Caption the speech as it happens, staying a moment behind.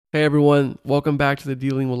Hey everyone, welcome back to the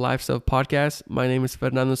Dealing with Life Stuff podcast. My name is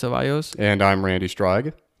Fernando Ceballos, And I'm Randy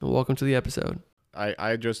Strag. and welcome to the episode.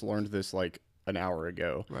 I just learned this like an hour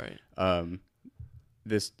ago. Right.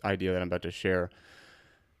 This idea that I'm about to share.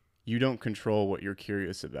 You don't control what you're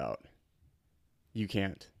curious about. You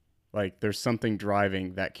can't. Like, there's something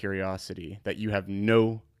driving that curiosity that you have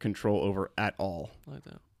no control over at all. I like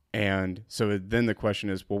that. And so then the question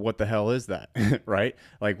is, well, what the hell is that? Right?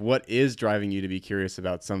 Like, what is driving you to be curious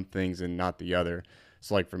about some things and not the other?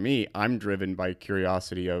 So, like, for me, I'm driven by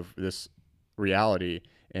curiosity of this reality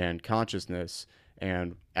and consciousness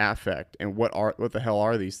and affect and what the hell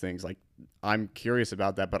are these things? Like, I'm curious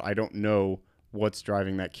about that, but I don't know what's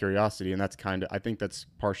driving that curiosity. And that's I think that's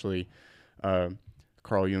partially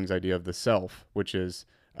Carl Jung's idea of the self, which is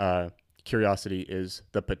curiosity is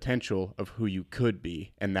the potential of who you could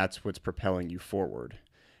be, and that's what's propelling you forward.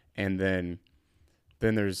 And then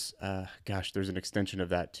there's there's an extension of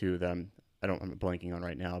that too that I'm blanking on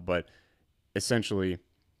right now, but essentially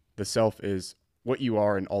the self is what you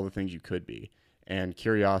are and all the things you could be, and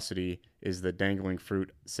curiosity is the dangling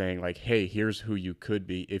fruit saying like, hey, here's who you could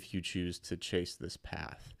be if you choose to chase this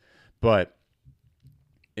path. But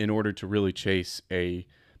in order to really chase a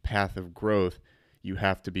path of growth, you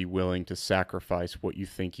have to be willing to sacrifice what you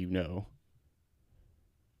think you know.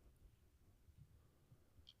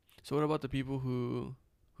 So what about the people who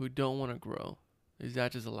don't want to grow? Is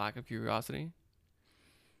that just a lack of curiosity?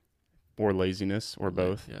 Or laziness, or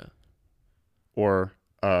both, Yeah. or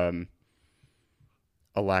a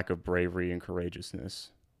lack of bravery and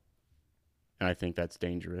courageousness. And I think that's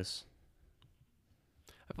dangerous.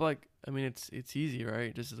 I feel like it's easy,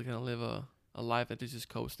 right? Just to kind of live a life that is just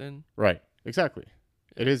coasting. Right. Exactly.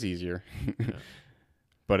 It is easier, Yeah.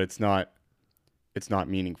 but it's not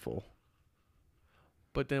meaningful.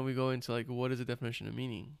 But then we go into like, what is the definition of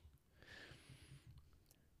meaning?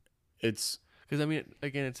 It's Because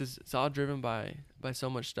again, it's all driven by so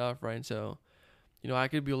much stuff, right? And so, I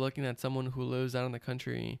could be looking at someone who lives out in the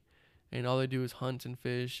country, and all they do is hunt and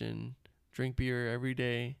fish and drink beer every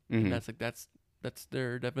day, and that's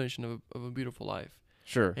their definition of a beautiful life.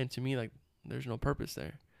 sure. And to me, like, there's no purpose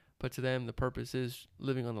there. But to them, the purpose is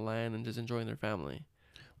living on the land and just enjoying their family.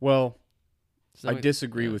 Well, So I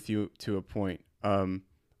disagree with you to a point.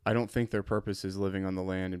 I don't think their purpose is living on the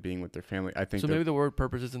land and being with their family. I think so maybe the word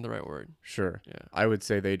purpose isn't the right word. Sure. Yeah. I would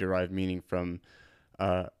say they derive meaning from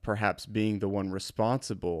perhaps being the one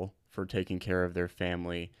responsible for taking care of their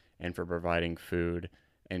family and for providing food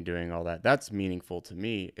and doing all that. That's meaningful to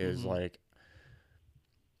me, is like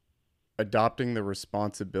adopting the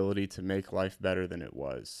responsibility to make life better than it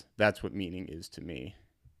was. That's what meaning is to me.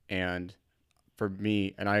 And for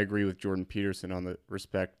me, and I agree with Jordan Peterson on the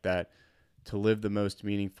respect that to live the most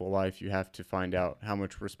meaningful life, you have to find out how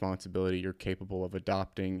much responsibility you're capable of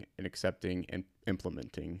adopting and accepting and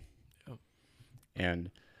implementing. Yep.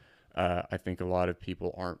 And I think a lot of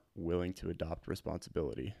people aren't willing to adopt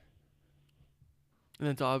responsibility. And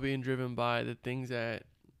it's all being driven by the things that,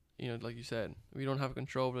 like you said, we don't have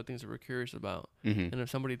control over the things that we're curious about. Mm-hmm. And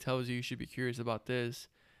if somebody tells you should be curious about this,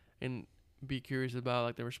 and be curious about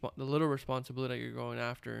like the little responsibility that you're going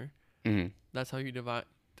after, Mm-hmm. that's how you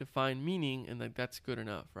define meaning, and like that's good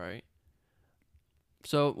enough, right?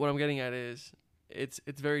 So what I'm getting at is it's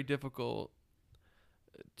very difficult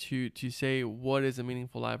to say what is a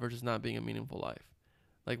meaningful life versus not being a meaningful life.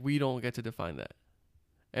 Like, we don't get to define that.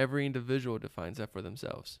 Every individual defines that for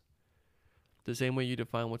themselves. The same way you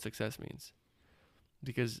define what success means.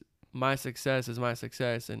 Because my success is my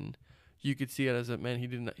success, and you could see it as he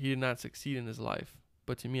did not succeed in his life.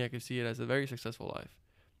 But to me, I could see it as a very successful life,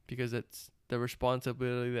 because it's the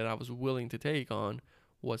responsibility that I was willing to take on.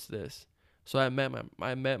 What's this? So I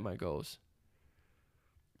met my goals.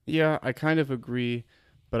 Yeah, I kind of agree,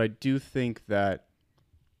 but I do think that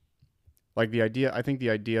I think the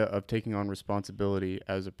idea of taking on responsibility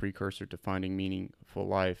as a precursor to finding meaningful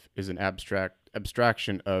life is an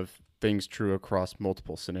abstraction of things true across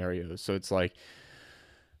multiple scenarios. So it's like,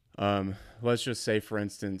 let's just say, for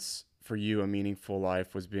instance, for you, a meaningful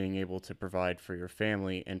life was being able to provide for your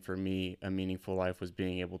family, and for me, a meaningful life was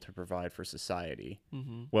being able to provide for society.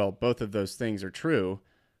 Mm-hmm. Well, both of those things are true,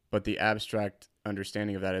 but the abstract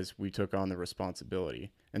understanding of that is we took on the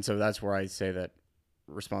responsibility. And so that's where I say that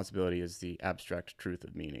responsibility is the abstract truth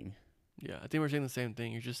of meaning. Yeah, I think we're saying the same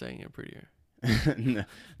thing. You're just saying it prettier.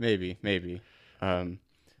 maybe. But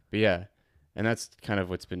yeah, and that's kind of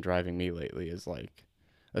what's been driving me lately, is like,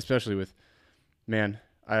 especially with, man,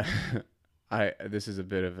 this is a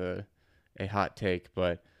bit of a hot take,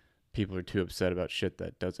 but people are too upset about shit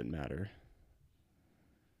that doesn't matter.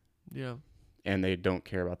 Yeah. And they don't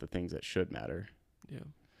care about the things that should matter. Yeah.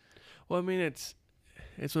 Well, I mean, it's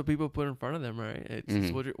what people put in front of them, right? It's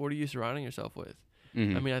Mm-hmm. what are you surrounding yourself with? I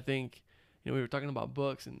Mm-hmm. mean, I think, we were talking about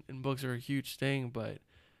books, and books are a huge thing, but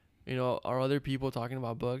are other people talking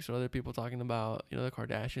about books? Are other people talking about, the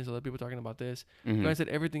Kardashians? Are other people talking about this? Mm-hmm. Granted,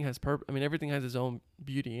 everything has I mean, everything has its own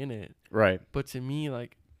beauty in it. Right. But to me,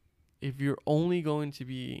 like, if you're only going to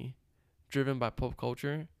be driven by pop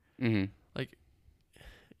culture, Mm-hmm. like,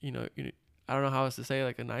 I don't know how else to say,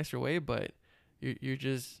 like, a nicer way, but you're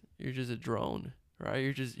just a drone, right?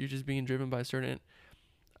 You're just being driven by certain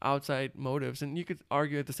outside motives, and you could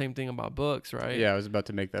argue the same thing about books, right? Yeah, I was about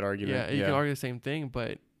to make that argument. Yeah, you can argue the same thing,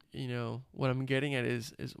 but what I'm getting at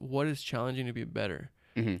is what is challenging to be better.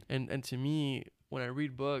 Mm-hmm. And to me, when I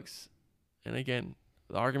read books, and again,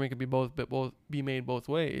 the argument could be both be made both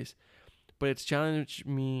ways, but it's challenged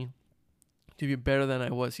me to be better than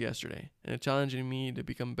I was yesterday, and it's challenging me to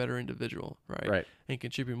become a better individual, right? Right. And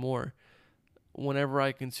contribute more. Whenever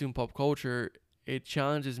I consume pop culture, it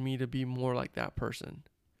challenges me to be more like that person.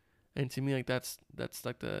 And to me, like, that's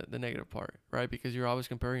like the negative part, right? Because you're always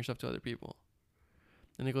comparing yourself to other people.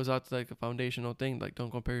 And it goes out to, like, a foundational thing, like,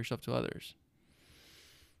 don't compare yourself to others.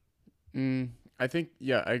 I think,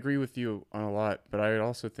 yeah, I agree with you on a lot, but I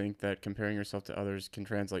also think that comparing yourself to others can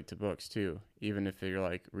translate to books too, even if you're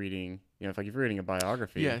like reading, if like if you're reading a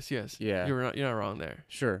biography. Yes. Yeah. You're not wrong there.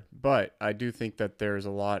 Sure, but I do think that there's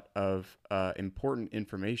a lot of important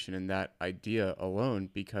information in that idea alone,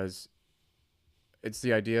 because it's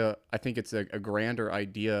the idea. I think it's a grander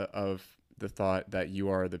idea of the thought that you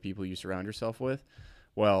are the people you surround yourself with.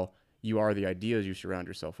 Well, you are the ideas you surround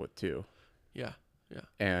yourself with too. Yeah.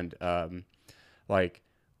 And like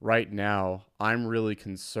right now, I'm really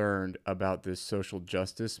concerned about this social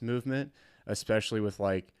justice movement, especially with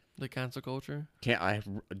like The cancel culture.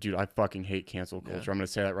 dude, I fucking hate cancel culture. Yeah. I'm gonna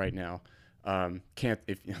say that right now. Can't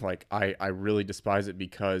if like I really despise it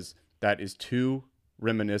because that is too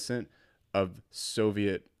reminiscent of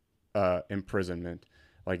Soviet imprisonment.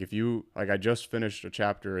 Like if you like, I just finished a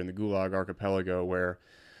chapter in the Gulag Archipelago where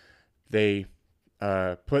they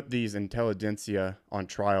put these intelligentsia on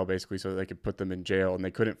trial basically so they could put them in jail, and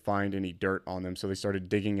they couldn't find any dirt on them, so they started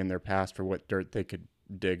digging in their past for what dirt they could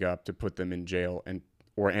dig up to put them in jail and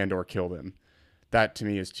or kill them. That to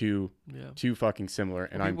me is too fucking similar,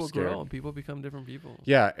 and I'm scared. People grow. People become different people.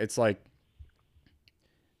 Yeah, it's like,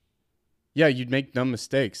 yeah, you'd make dumb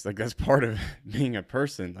mistakes. Like that's part of being a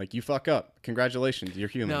person. Like you fuck up. Congratulations, you're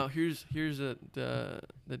human. Now here's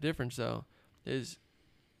the difference though, is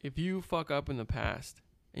if you fuck up in the past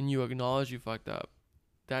and you acknowledge you fucked up,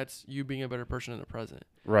 that's you being a better person in the present.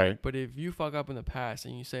 Right. But if you fuck up in the past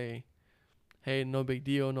and you say, hey, no big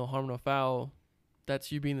deal, no harm, no foul,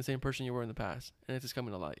 that's you being the same person you were in the past, and it's just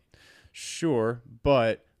coming to light. Sure,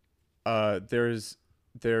 but there's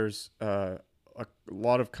a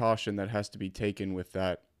lot of caution that has to be taken with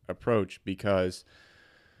that approach, because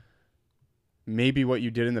maybe what you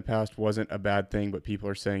did in the past wasn't a bad thing, but people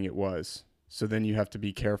are saying it was. So then you have to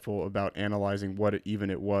be careful about analyzing what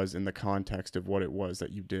it was in the context of what it was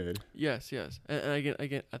that you did. Yes. And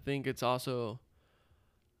again, I think it's also,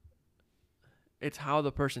 it's how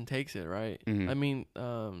the person takes it, right? Mm-hmm. I mean,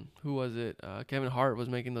 who was it? Kevin Hart was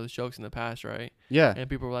making those jokes in the past, right? Yeah. And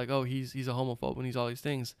people were like, "Oh, he's a homophobe and he's all these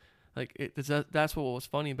things." Like that's what was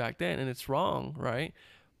funny back then, and it's wrong, right?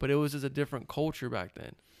 But it was just a different culture back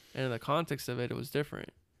then, and in the context of it was different.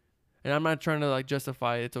 And I'm not trying to like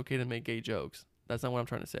justify it's okay to make gay jokes. That's not what I'm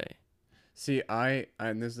trying to say. See,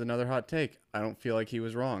 and this is another hot take. I don't feel like he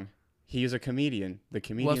was wrong. He is a comedian. The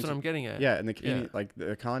comedian. Well, that's what I'm getting at. Yeah, and the comedian, like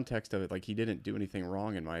the context of it, like he didn't do anything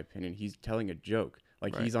wrong in my opinion. He's telling a joke.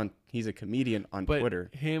 Like Right. he's a comedian on But Twitter.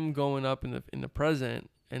 him going up in the present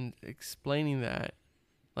and explaining that,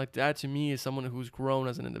 like that to me is someone who's grown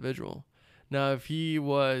as an individual. Now, if he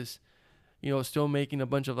was, still making a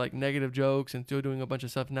bunch of like negative jokes and still doing a bunch of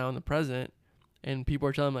stuff now in the present, and people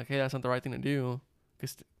are telling him like, hey, that's not the right thing to do,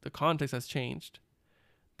 because the context has changed.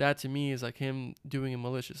 That to me is like him doing it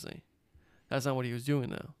maliciously. That's not what he was doing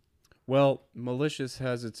though. Well, malicious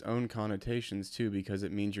has its own connotations too, because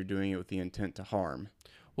it means you're doing it with the intent to harm.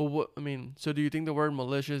 Well, so do you think the word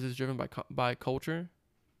malicious is driven by culture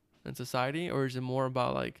and society, or is it more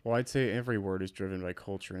about like? Well, I'd say every word is driven by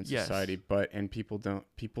culture and Yes. society, and people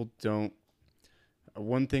don't.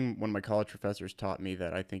 One thing one of my college professors taught me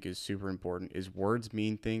that I think is super important is words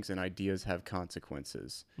mean things and ideas have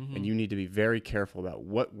consequences. Mm-hmm. And you need to be very careful about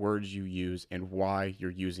what words you use and why you're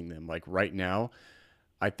using them. Like right now,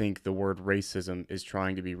 I think the word racism is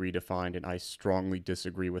trying to be redefined, and I strongly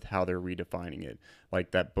disagree with how they're redefining it.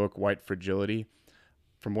 Like that book, White Fragility,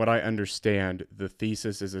 from what I understand, the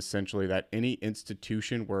thesis is essentially that any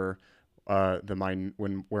institution where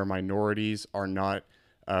where minorities are not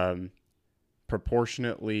um,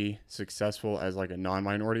 proportionately successful as like a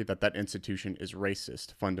non-minority, that institution is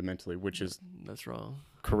racist fundamentally, which is That's wrong.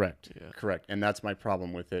 correct. Yeah. Correct. And that's my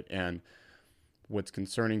problem with it. And what's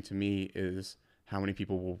concerning to me is how many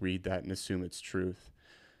people will read that and assume it's truth.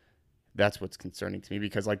 That's what's concerning to me,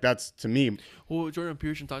 because like that's to me. Well, Jordan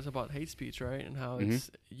Peterson talks about hate speech, right? And how Mhm.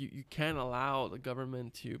 it's you can't allow the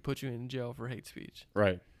government to put you in jail for hate speech.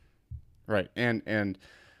 Right. Right. And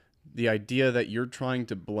the idea that you're trying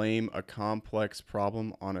to blame a complex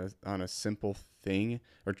problem on a simple thing,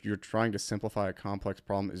 or you're trying to simplify a complex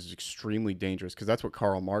problem, is extremely dangerous, because that's what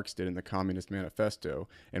Karl Marx did in the Communist Manifesto,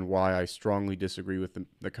 and why I strongly disagree with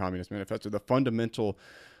the Communist Manifesto. The fundamental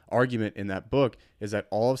argument in that book is that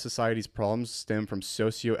all of society's problems stem from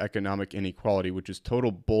socioeconomic inequality, which is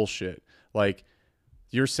total bullshit. Like,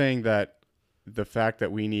 you're saying that the fact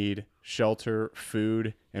that we need shelter,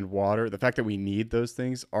 food, and water, the fact that we need those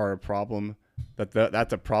things are a problem,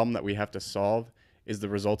 that's a problem that we have to solve, is the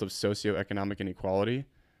result of socioeconomic inequality.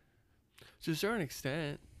 To a certain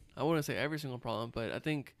extent, I wouldn't say every single problem, but I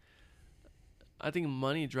think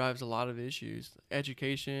money drives a lot of issues: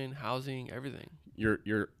 education, housing, everything.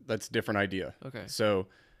 That's a different idea. Okay. So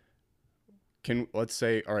let's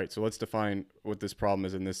say, all right, so let's define what this problem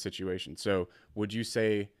is in this situation. So would you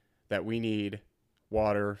say that we need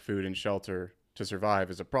water, food, and shelter to survive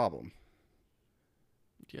as a problem?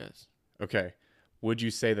 Yes. Okay. Would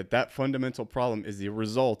you say that fundamental problem is the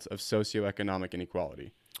result of socioeconomic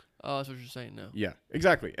inequality? Oh, that's what you're saying now. Yeah,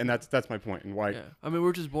 exactly. And that's my point, and why. Yeah. I mean,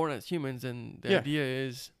 we're just born as humans, and the idea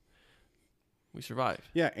is we survive.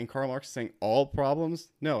 Yeah, and Karl Marx is saying all problems?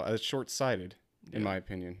 No, that's short-sighted, in my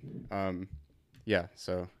opinion. Yeah,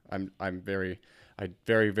 so I very,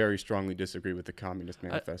 very strongly disagree with the Communist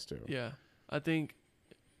Manifesto. Yeah. I think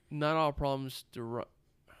not all problems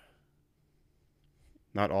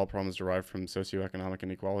Not all problems derive from socioeconomic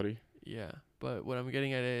inequality. Yeah, but what I'm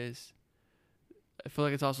getting at is, I feel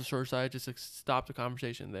like it's also short-sighted just to stop the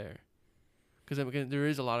conversation there, because there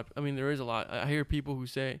is a lot. I hear people who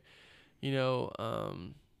say,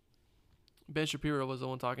 Ben Shapiro was the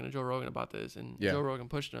one talking to Joe Rogan about this, and Joe Rogan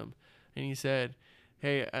pushed him, and he said,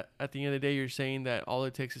 "Hey, at the end of the day, you're saying that all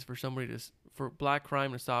it takes is for black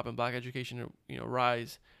crime to stop and black education to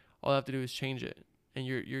rise. All I have to do is change it, and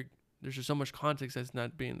there's just so much context that's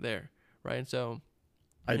not being there, right?" And so,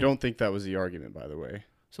 I don't think that was the argument, by the way.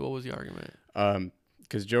 So what was the argument?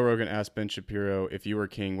 Because Joe Rogan asked Ben Shapiro, if you were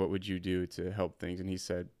king, what would you do to help things? And he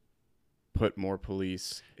said, put more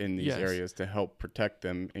police in these areas to help protect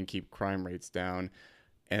them and keep crime rates down.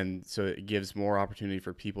 And so it gives more opportunity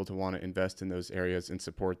for people to want to invest in those areas and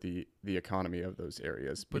support the economy of those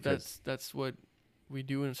areas. But that's what we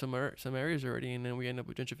do in some areas already, and then we end up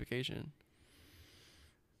with gentrification.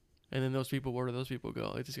 And then where do those people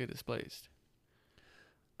go? They just get displaced.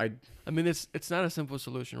 I mean, it's not a simple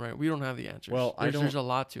solution, right? We don't have the answers. Well, there's a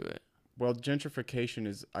lot to it. Well, gentrification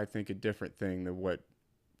is, I think, a different thing than what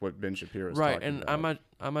Ben Shapiro is right, talking and about.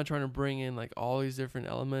 I'm not trying to bring in like all these different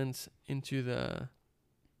elements into the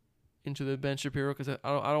Ben Shapiro, because I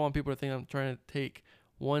don't want people to think I'm trying to take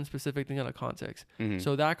one specific thing out of context. Mm-hmm.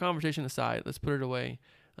 So that conversation aside, let's put it away.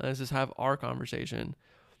 Let's just have our conversation.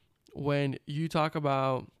 When you talk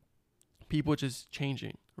about people just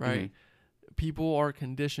changing, right? Mm-hmm. People are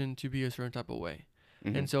conditioned to be a certain type of way.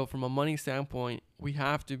 Mm-hmm. And so from a money standpoint, we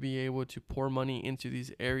have to be able to pour money into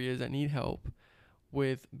these areas that need help,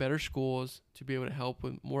 with better schools, to be able to help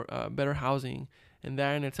with more better housing. And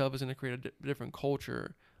that in itself is going to create a different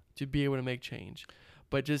culture to be able to make change.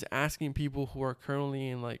 But just asking people who are currently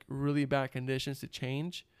in like really bad conditions to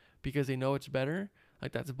change because they know it's better,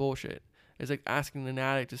 like that's bullshit. It's like asking an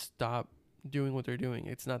addict to stop doing what they're doing.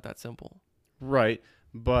 It's not that simple. Right.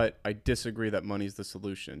 But I disagree that money's the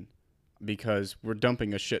solution, because we're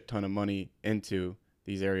dumping a shit ton of money into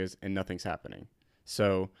these areas and nothing's happening.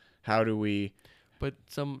 So how do we? But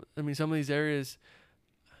some of these areas,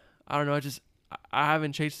 I don't know. I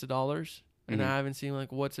haven't chased the dollars, and Mm-hmm. I haven't seen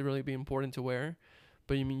like what's really be important to where.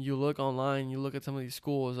 But you look online, you look at some of these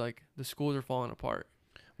schools, like the schools are falling apart.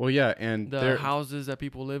 Well, yeah, and The houses that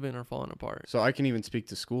people live in are falling apart. So I can even speak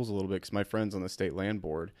to schools a little bit, because my friend's on the state land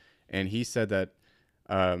board, and he said that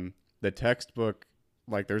the textbook,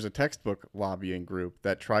 like there's a textbook lobbying group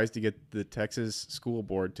that tries to get the Texas school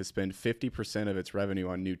board to spend 50% of its revenue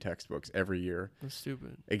on new textbooks every year. That's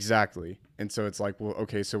stupid. Exactly. And so it's like, well,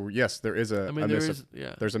 okay, so yes, there is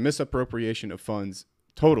there's a misappropriation of funds,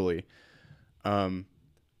 totally.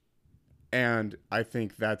 And I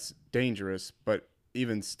think that's dangerous, but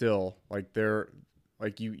even still, like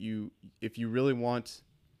if you really want,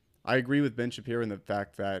 I agree with Ben Shapiro in the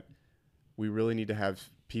fact that we really need to have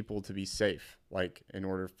people to be safe, like in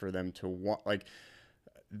order for them to want, like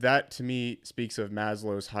that to me speaks of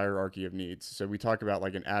Maslow's hierarchy of needs. So we talk about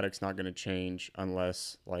like an addict's not going to change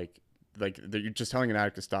unless you're just telling an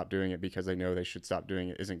addict to stop doing it because they know they should stop doing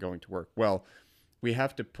it isn't going to work. Well, we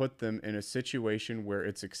have to put them in a situation where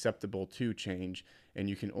it's acceptable to change, and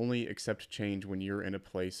you can only accept change when you're in a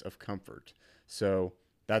place of comfort. So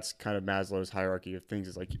that's kind of Maslow's hierarchy of things,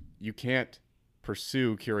 is like you can't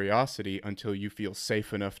pursue curiosity until you feel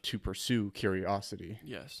safe enough to pursue curiosity.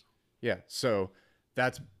 Yes. Yeah. So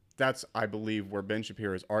that's I believe where Ben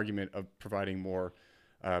Shapiro's argument of providing more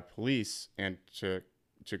police and to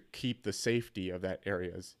keep the safety of that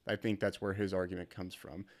areas. I think that's where his argument comes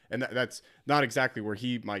from. And that's not exactly where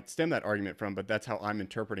he might stem that argument from, but that's how I'm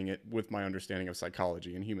interpreting it with my understanding of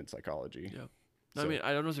psychology and human psychology. Yeah. So, I mean,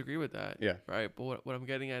 I don't disagree with that. Yeah. Right. But what I'm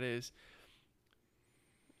getting at is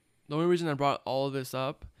the only reason I brought all of this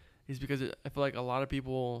up is because I feel like a lot of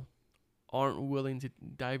people aren't willing to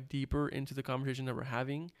dive deeper into the conversation that we're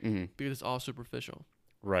having because it's all superficial.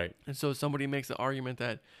 Right. And so somebody makes the argument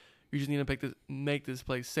that you just need to make this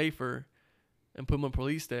place safer and put more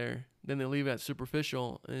police there. Then they leave it at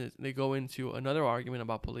superficial and they go into another argument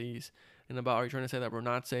about police and about, are you trying to say that we're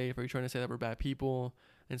not safe? Are you trying to say that we're bad people?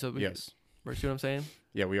 And so, yes. See what I'm saying?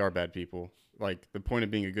 Yeah, we are bad people. Like the point of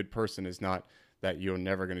being a good person is not that you're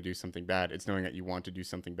never going to do something bad. It's knowing that you want to do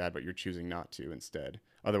something bad, but you're choosing not to instead.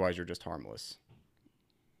 Otherwise, you're just harmless.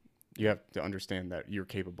 You have to understand that you're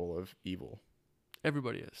capable of evil.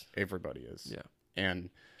 Everybody is. Everybody is. Yeah. And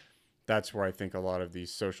that's where I think a lot of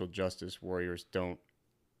these social justice warriors don't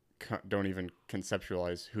even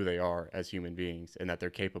conceptualize who they are as human beings and that they're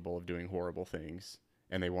capable of doing horrible things.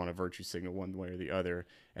 And they want to virtue signal one way or the other.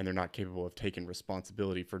 And they're not capable of taking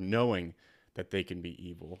responsibility for knowing that they can be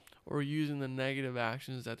evil. Or using the negative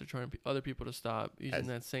actions that they're trying other people to stop, using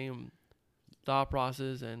that same thought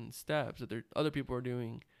process and steps that other people are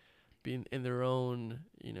doing, being in their own,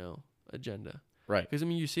 agenda. Right. Because, I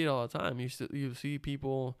mean, you see it all the time. You see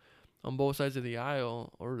people on both sides of the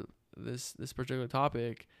aisle or this particular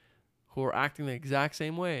topic who are acting the exact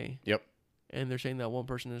same way. Yep. And they're saying that one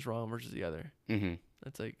person is wrong versus the other. Mm-hmm.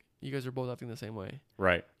 It's like, you guys are both acting the same way.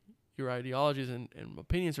 Right. Your ideologies and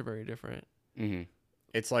opinions are very different. Mm-hmm.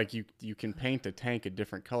 It's like you can paint a tank a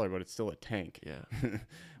different color, but it's still a tank. Yeah.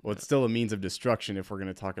 Well, it's still a means of destruction if we're going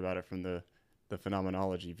to talk about it from the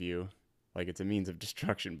phenomenology view. Like, it's a means of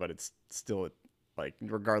destruction, but it's still, like,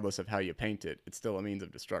 regardless of how you paint it, it's still a means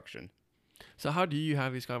of destruction. So how do you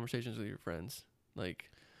have these conversations with your friends? Like,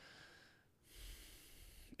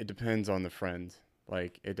 it depends on the friend.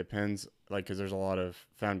 Like, it depends, like, because there's a lot of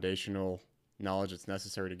foundational knowledge that's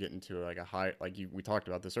necessary to get into, like, a high, like, we talked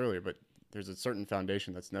about this earlier, but there's a certain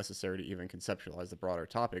foundation that's necessary to even conceptualize the broader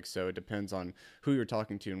topic. So it depends on who you're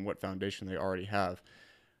talking to and what foundation they already have.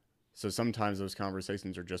 So sometimes those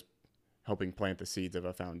conversations are just helping plant the seeds of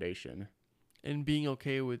a foundation. And being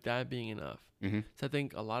okay with that being enough. Mm-hmm. So I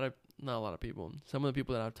think not a lot of people, some of the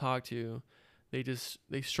people that I've talked to,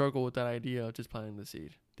 they struggle with that idea of just planting the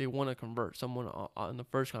seed. They want to convert someone on the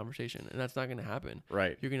first conversation, and that's not going to happen.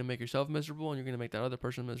 Right. You're going to make yourself miserable, and you're going to make that other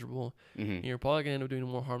person miserable, Mm-hmm. and you're probably going to end up doing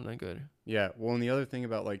more harm than good. Yeah. Well, and the other thing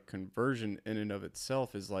about, like, conversion in and of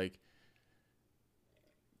itself is, like,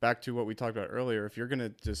 back to what we talked about earlier, if you're going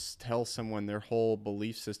to just tell someone their whole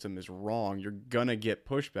belief system is wrong, you're going to get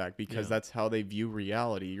pushback because that's how they view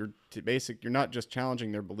reality. You're not just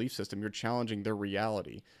challenging their belief system, you're challenging their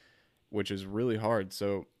reality, which is really hard.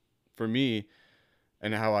 So for me,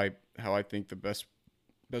 and how I think the best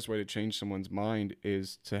way to change someone's mind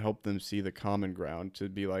is to help them see the common ground, to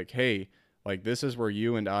be like, hey, like, this is where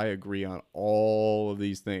you and I agree on all of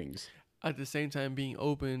these things. At the same time, being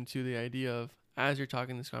open to the idea of, as you're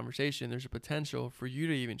talking this conversation, there's a potential for you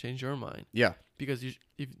to even change your mind. Yeah. Because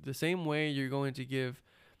if the same way you're going to give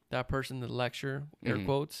that person the lecture, air Mm-hmm.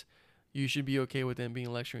 quotes, you should be okay with them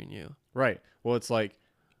being lecturing you. Right. Well, it's like,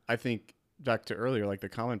 I think back to earlier, like the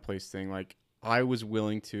commonplace thing, like, I was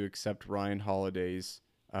willing to accept Ryan Holiday's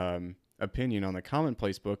opinion on the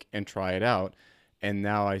Commonplace book and try it out. And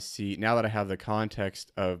now that I have the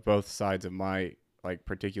context of both sides of my, like,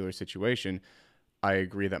 particular situation, I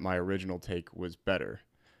agree that my original take was better.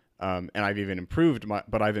 And I've even improved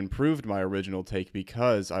my original take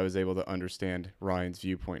because I was able to understand Ryan's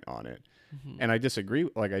viewpoint on it. Mm-hmm. And I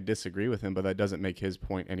disagree with him, but that doesn't make his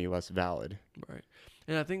point any less valid. Right.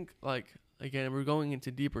 And I think, like, again, we're going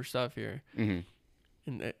into deeper stuff here. Mm-hmm.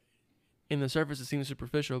 And in the surface, it seems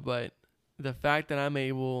superficial, but the fact that I'm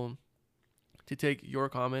able to take your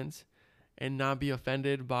comments and not be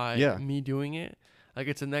offended by me doing it, like,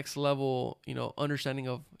 it's a next level, understanding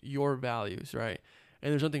of your values, right?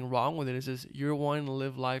 And there's nothing wrong with it. It's just you're wanting to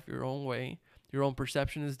live life your own way. Your own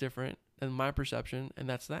perception is different than my perception, and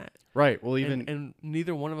that's that. Right. Well, even and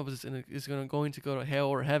neither one of us is going to go to hell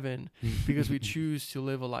or heaven because we choose to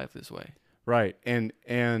live a life this way. right. And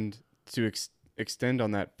to extend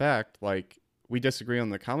on that fact, like we disagree on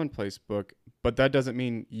the commonplace book, but that doesn't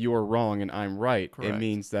mean you're wrong and I'm right. Correct. It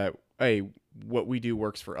means that, hey, what we do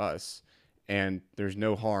works for us, and there's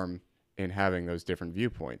no harm in having those different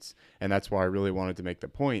viewpoints. And that's why I really wanted to make the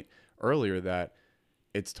point earlier that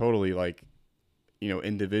it's totally like,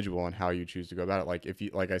 individual on how you choose to go about it. Like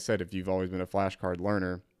like I said, if you've always been a flashcard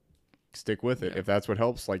learner, stick with it. Yeah. If that's what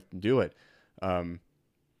helps, like, do it.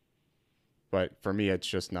 But for me, it's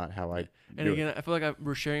just not how I And do again, I feel like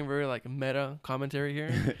we're sharing very like meta commentary here,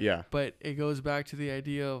 it. Yeah. but it goes back to the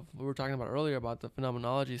idea of what we were talking about earlier about the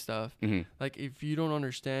phenomenology stuff. Mm-hmm. Like if you don't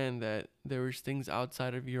understand that there's things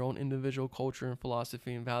outside of your own individual culture and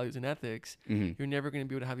philosophy and values and ethics, Mm-hmm. you're never going to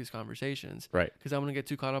be able to have these conversations. Right. Because I'm going to get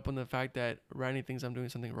too caught up on the fact that Randy thinks I'm doing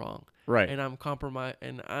something wrong. Right. And I'm compromised,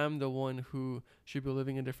 and I'm the one who should be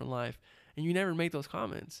living a different life. And you never make those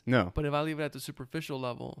comments. No. But if I leave it at the superficial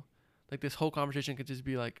level, like this whole conversation could just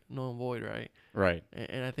be like null and void, right? Right.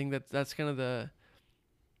 And I think that's kind of the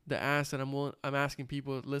ask that I'm asking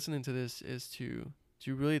people listening to this is to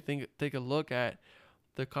really take a look at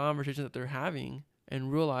the conversation that they're having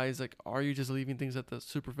and realize, like, are you just leaving things at the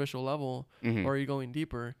superficial level, Mm-hmm. or are you going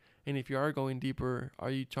deeper? And if you are going deeper, are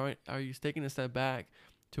you taking a step back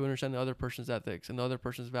to understand the other person's ethics and the other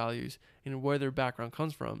person's values and where their background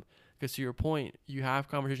comes from? Because to your point, you have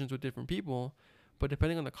conversations with different people, but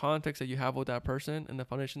depending on the context that you have with that person and the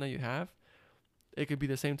foundation that you have, it could be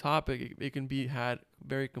the same topic. It can be had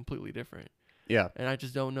very completely different. Yeah. And I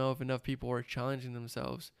just don't know if enough people are challenging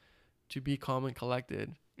themselves to be calm and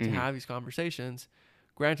collected, to Mhm. have these conversations.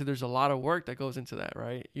 Granted, there's a lot of work that goes into that,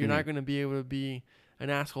 right? You're not going to be able to be an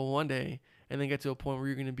asshole one day and then get to a point where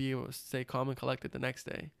you're going to be able to stay calm and collected the next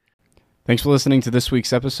day. Thanks for listening to this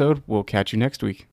week's episode. We'll catch you next week.